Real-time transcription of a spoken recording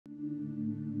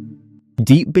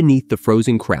Deep beneath the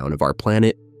frozen crown of our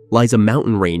planet lies a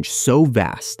mountain range so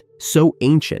vast, so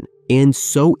ancient, and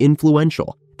so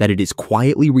influential that it is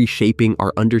quietly reshaping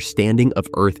our understanding of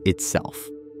Earth itself.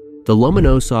 The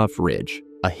Lomonosov Ridge,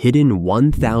 a hidden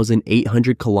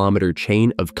 1,800-kilometer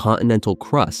chain of continental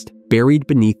crust buried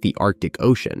beneath the Arctic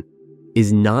Ocean,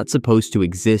 is not supposed to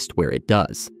exist where it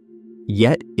does.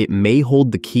 Yet, it may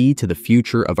hold the key to the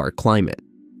future of our climate,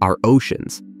 our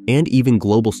oceans, and even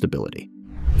global stability.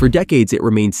 For decades, it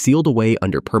remained sealed away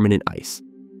under permanent ice.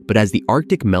 But as the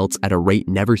Arctic melts at a rate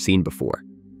never seen before,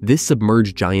 this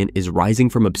submerged giant is rising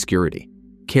from obscurity,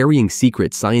 carrying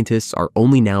secrets scientists are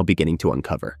only now beginning to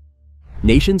uncover.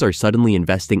 Nations are suddenly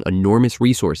investing enormous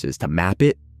resources to map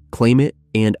it, claim it,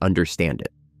 and understand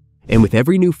it. And with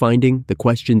every new finding, the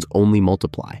questions only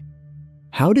multiply.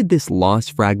 How did this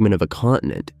lost fragment of a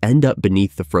continent end up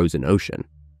beneath the frozen ocean?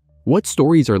 What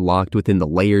stories are locked within the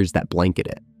layers that blanket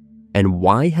it? And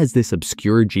why has this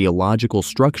obscure geological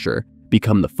structure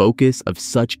become the focus of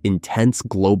such intense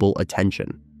global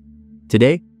attention?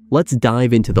 Today, let's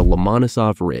dive into the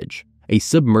Lomonosov Ridge, a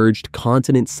submerged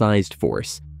continent-sized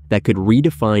force that could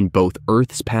redefine both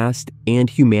Earth's past and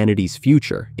humanity's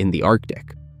future in the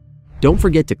Arctic. Don't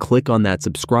forget to click on that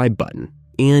subscribe button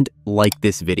and like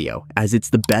this video, as it's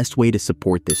the best way to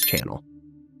support this channel.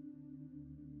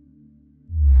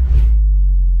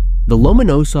 The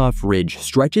Lomonosov Ridge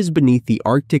stretches beneath the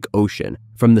Arctic Ocean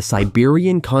from the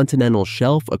Siberian continental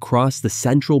shelf across the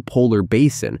central polar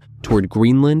basin toward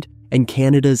Greenland and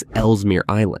Canada's Ellesmere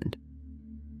Island,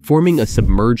 forming a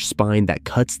submerged spine that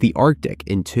cuts the Arctic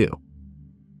in two.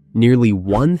 Nearly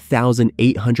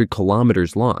 1,800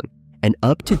 kilometers long and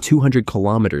up to 200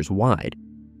 kilometers wide,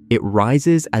 it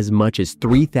rises as much as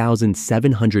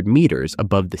 3,700 meters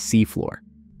above the seafloor,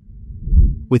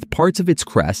 with parts of its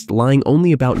crest lying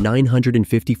only about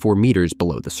 954 meters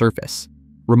below the surface,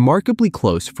 remarkably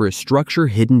close for a structure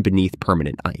hidden beneath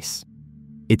permanent ice.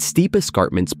 Its steep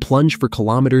escarpments plunge for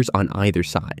kilometers on either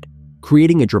side,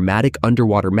 creating a dramatic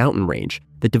underwater mountain range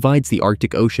that divides the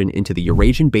Arctic Ocean into the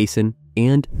Eurasian Basin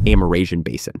and Amerasian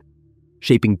Basin,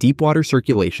 shaping deep water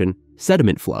circulation,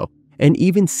 sediment flow, and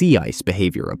even sea ice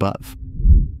behavior above.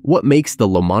 What makes the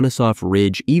Lomonosov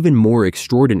Ridge even more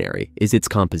extraordinary is its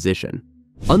composition.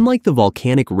 Unlike the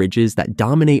volcanic ridges that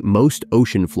dominate most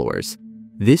ocean floors,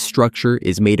 this structure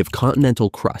is made of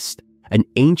continental crust, an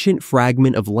ancient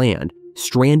fragment of land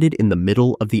stranded in the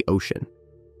middle of the ocean.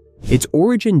 Its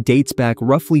origin dates back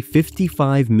roughly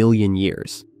 55 million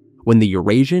years, when the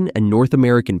Eurasian and North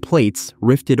American plates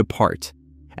rifted apart,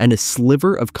 and a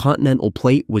sliver of continental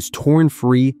plate was torn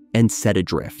free and set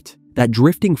adrift. That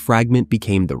drifting fragment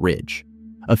became the ridge,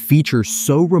 a feature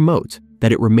so remote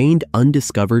that it remained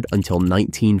undiscovered until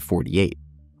 1948,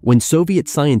 when Soviet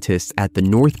scientists at the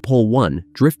North Pole 1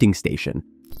 drifting station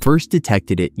first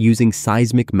detected it using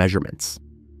seismic measurements.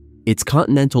 Its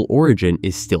continental origin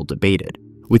is still debated,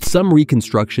 with some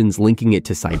reconstructions linking it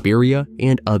to Siberia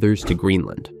and others to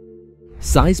Greenland.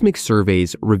 Seismic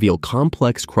surveys reveal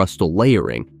complex crustal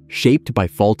layering shaped by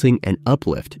faulting and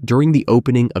uplift during the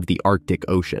opening of the Arctic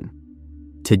Ocean.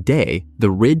 Today, the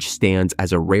ridge stands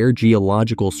as a rare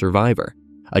geological survivor,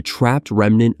 a trapped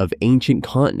remnant of ancient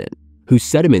continent whose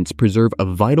sediments preserve a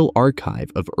vital archive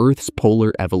of Earth's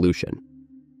polar evolution.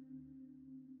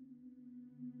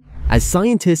 As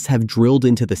scientists have drilled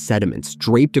into the sediments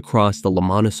draped across the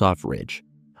Lomonosov Ridge,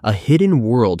 a hidden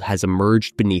world has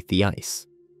emerged beneath the ice.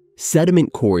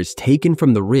 Sediment cores taken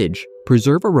from the ridge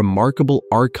preserve a remarkable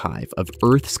archive of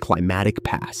Earth's climatic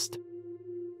past.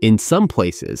 In some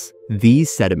places, these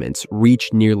sediments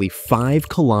reach nearly 5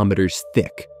 kilometers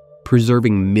thick,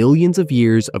 preserving millions of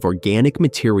years of organic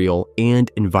material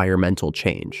and environmental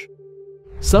change.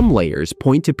 Some layers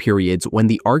point to periods when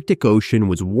the Arctic Ocean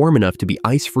was warm enough to be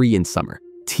ice-free in summer,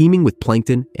 teeming with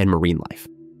plankton and marine life.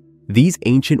 These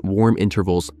ancient warm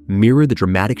intervals mirror the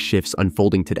dramatic shifts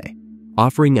unfolding today,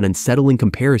 offering an unsettling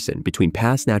comparison between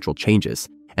past natural changes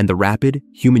and the rapid,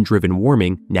 human-driven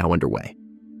warming now underway.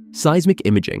 Seismic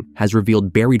imaging has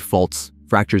revealed buried faults,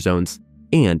 fracture zones,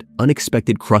 and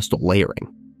unexpected crustal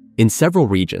layering. In several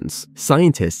regions,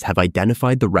 scientists have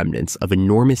identified the remnants of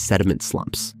enormous sediment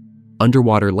slumps,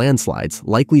 underwater landslides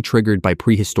likely triggered by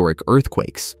prehistoric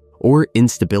earthquakes, or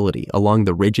instability along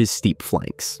the ridge's steep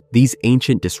flanks. These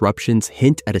ancient disruptions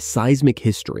hint at a seismic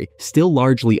history still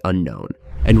largely unknown,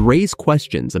 and raise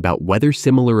questions about whether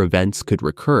similar events could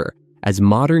recur as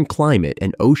modern climate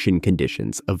and ocean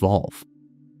conditions evolve.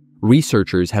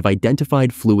 Researchers have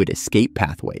identified fluid escape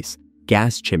pathways,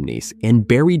 gas chimneys, and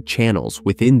buried channels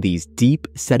within these deep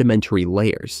sedimentary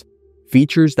layers,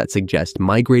 features that suggest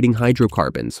migrating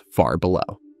hydrocarbons far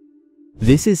below.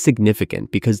 This is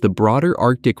significant because the broader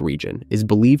Arctic region is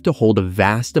believed to hold a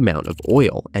vast amount of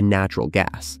oil and natural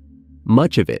gas,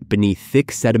 much of it beneath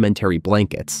thick sedimentary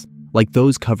blankets, like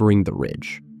those covering the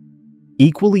ridge.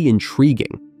 Equally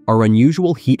intriguing are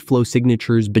unusual heat flow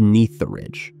signatures beneath the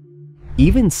ridge.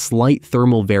 Even slight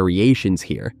thermal variations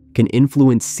here can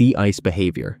influence sea ice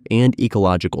behavior and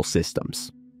ecological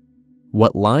systems.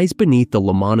 What lies beneath the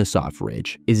Lomonosov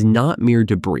Ridge is not mere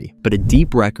debris, but a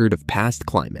deep record of past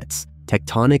climates,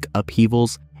 tectonic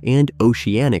upheavals, and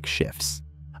oceanic shifts,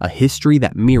 a history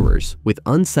that mirrors, with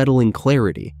unsettling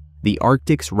clarity, the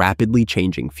Arctic's rapidly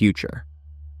changing future.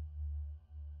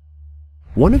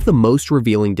 One of the most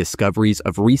revealing discoveries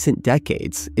of recent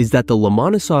decades is that the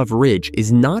Lomonosov Ridge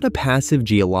is not a passive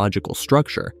geological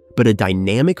structure, but a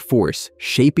dynamic force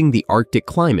shaping the Arctic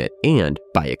climate and,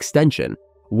 by extension,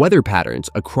 weather patterns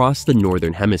across the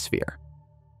northern hemisphere.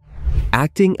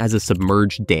 Acting as a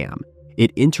submerged dam,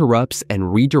 it interrupts and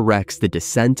redirects the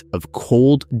descent of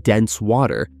cold, dense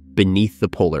water beneath the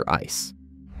polar ice,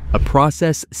 a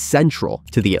process central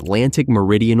to the Atlantic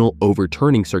meridional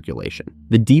overturning circulation,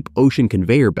 the deep ocean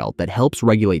conveyor belt that helps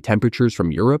regulate temperatures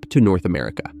from Europe to North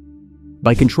America.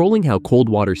 By controlling how cold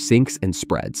water sinks and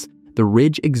spreads, the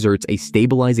ridge exerts a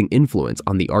stabilizing influence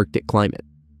on the Arctic climate.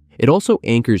 It also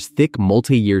anchors thick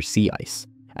multi-year sea ice,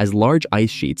 as large ice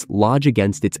sheets lodge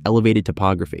against its elevated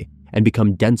topography and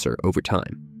become denser over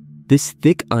time. This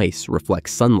thick ice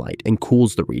reflects sunlight and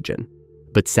cools the region,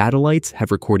 but satellites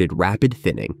have recorded rapid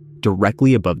thinning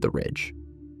directly above the ridge.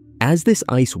 As this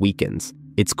ice weakens,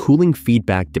 its cooling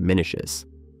feedback diminishes,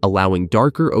 allowing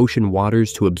darker ocean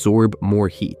waters to absorb more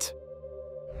heat.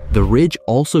 The ridge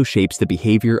also shapes the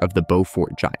behavior of the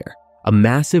Beaufort Gyre, a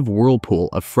massive whirlpool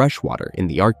of freshwater in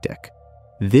the Arctic.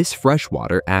 This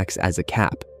freshwater acts as a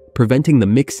cap, preventing the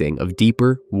mixing of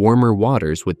deeper, warmer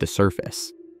waters with the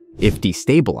surface. If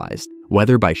destabilized,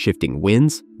 whether by shifting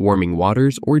winds, warming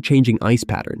waters, or changing ice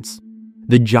patterns,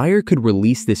 the gyre could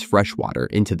release this freshwater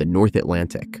into the North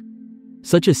Atlantic.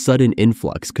 Such a sudden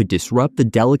influx could disrupt the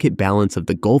delicate balance of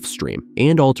the Gulf Stream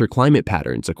and alter climate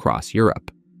patterns across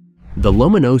Europe. The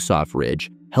Lomonosov Ridge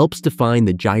helps define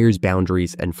the gyre's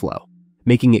boundaries and flow,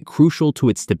 making it crucial to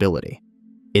its stability.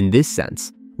 In this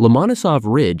sense, Lomonosov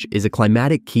Ridge is a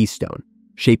climatic keystone,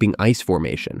 shaping ice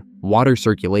formation, water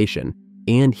circulation,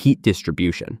 and heat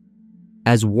distribution.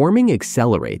 As warming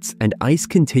accelerates and ice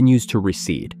continues to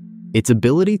recede, its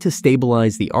ability to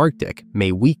stabilize the Arctic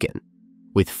may weaken,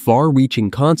 with far-reaching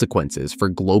consequences for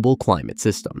global climate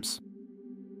systems.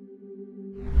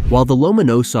 While the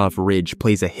Lomonosov Ridge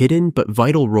plays a hidden but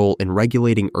vital role in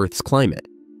regulating Earth's climate,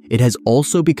 it has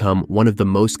also become one of the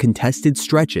most contested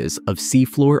stretches of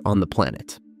seafloor on the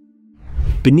planet.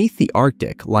 Beneath the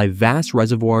Arctic lie vast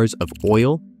reservoirs of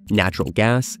oil, natural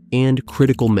gas, and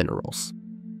critical minerals.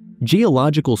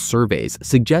 Geological surveys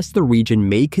suggest the region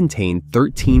may contain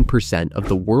 13% of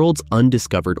the world's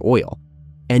undiscovered oil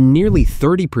and nearly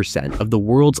 30% of the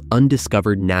world's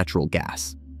undiscovered natural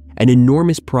gas, an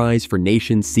enormous prize for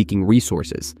nations seeking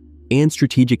resources and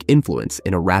strategic influence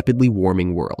in a rapidly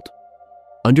warming world.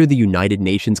 Under the United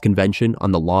Nations Convention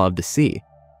on the Law of the Sea,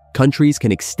 countries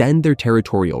can extend their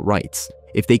territorial rights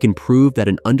if they can prove that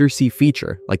an undersea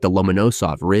feature like the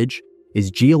Lomonosov Ridge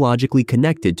is geologically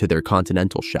connected to their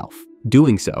continental shelf.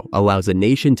 Doing so allows a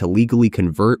nation to legally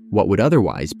convert what would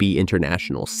otherwise be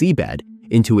international seabed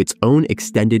into its own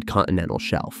extended continental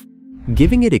shelf,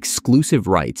 giving it exclusive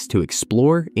rights to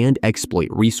explore and exploit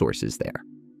resources there.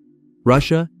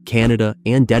 Russia, Canada,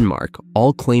 and Denmark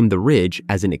all claim the ridge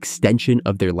as an extension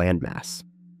of their landmass.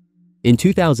 In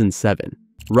 2007,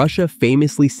 Russia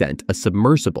famously sent a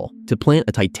submersible to plant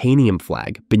a titanium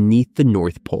flag beneath the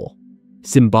North Pole,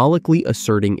 symbolically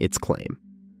asserting its claim.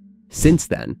 Since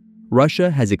then, Russia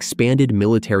has expanded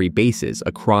military bases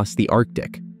across the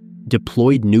Arctic,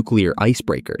 deployed nuclear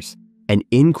icebreakers, and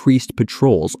increased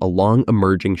patrols along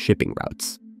emerging shipping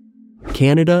routes.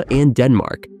 Canada and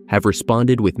Denmark have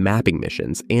responded with mapping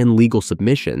missions and legal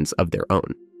submissions of their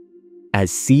own. As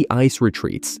sea ice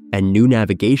retreats and new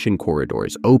navigation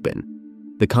corridors open,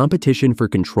 the competition for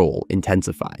control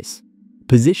intensifies.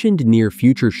 Positioned near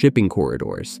future shipping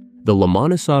corridors, the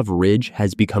Lomonosov Ridge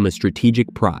has become a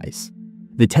strategic prize.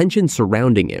 The tensions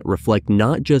surrounding it reflect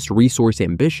not just resource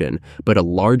ambition, but a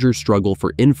larger struggle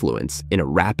for influence in a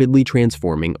rapidly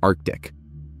transforming Arctic.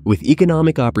 With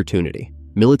economic opportunity,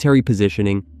 military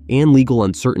positioning, and legal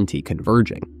uncertainty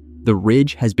converging, the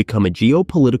ridge has become a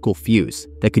geopolitical fuse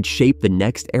that could shape the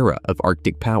next era of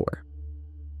Arctic power.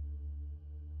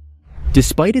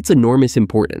 Despite its enormous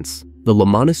importance, the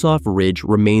Lomonosov Ridge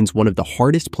remains one of the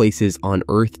hardest places on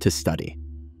Earth to study.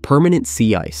 Permanent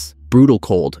sea ice, brutal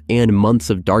cold, and months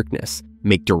of darkness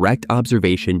make direct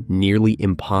observation nearly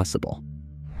impossible.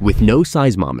 With no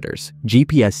seismometers,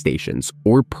 GPS stations,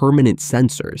 or permanent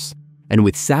sensors, and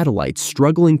with satellites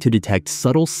struggling to detect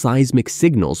subtle seismic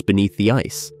signals beneath the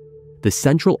ice, the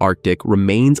Central Arctic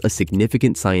remains a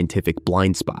significant scientific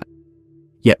blind spot.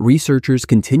 Yet researchers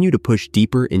continue to push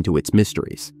deeper into its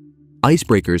mysteries.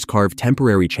 Icebreakers carve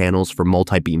temporary channels for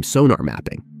multi-beam sonar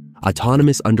mapping,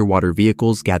 autonomous underwater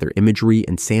vehicles gather imagery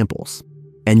and samples,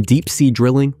 and deep-sea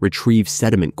drilling retrieves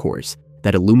sediment cores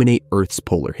that illuminate Earth's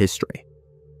polar history.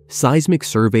 Seismic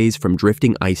surveys from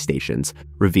drifting ice stations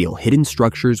reveal hidden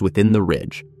structures within the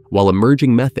ridge, while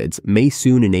emerging methods may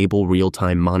soon enable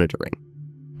real-time monitoring.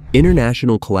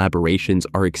 International collaborations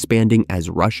are expanding as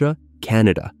Russia,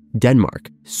 Canada, Denmark,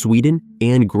 Sweden,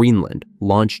 and Greenland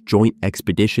launch joint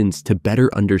expeditions to better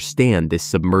understand this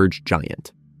submerged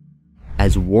giant.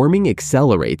 As warming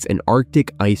accelerates and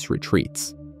Arctic ice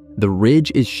retreats, the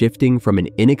ridge is shifting from an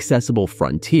inaccessible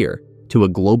frontier to a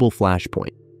global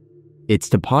flashpoint. Its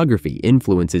topography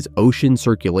influences ocean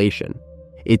circulation,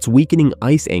 its weakening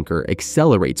ice anchor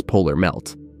accelerates polar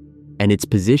melt, and its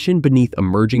position beneath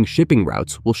emerging shipping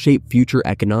routes will shape future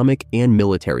economic and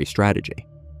military strategy.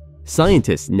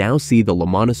 Scientists now see the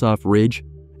Lomonosov Ridge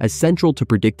as central to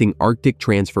predicting Arctic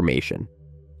transformation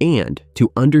and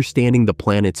to understanding the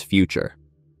planet's future.